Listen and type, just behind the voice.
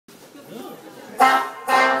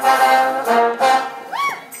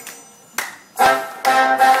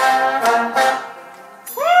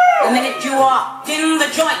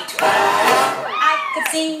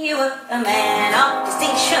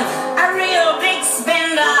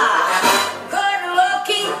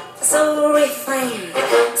so refined.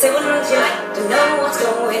 Say, wouldn't you like to know what's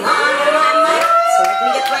going on in my mind? So let me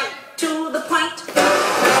get right to the point.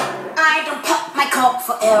 I don't pop my cork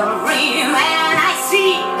for every man I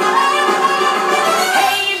see.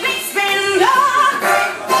 Hey, big spender,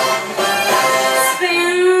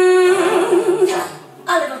 spend a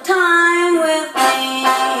little time with me.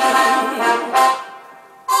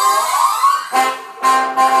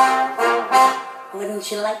 Wouldn't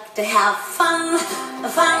you like to have fun, fun,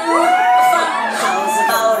 fun? How's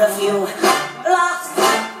about a few laughs,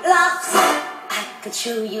 laughs? I could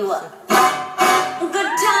show you a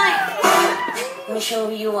good time. Let me show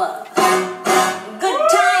you a good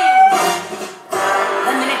time.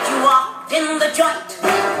 The minute you walked in the joint,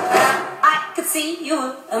 I could see you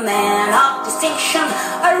a man of distinction,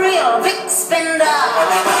 a real big spender,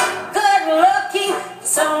 good looking,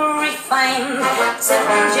 so refined. So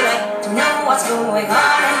would you like to know what's going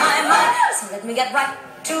on in my mind? So let me get right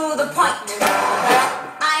to the point.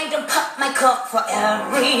 I don't pop my cork for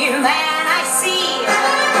every man I see.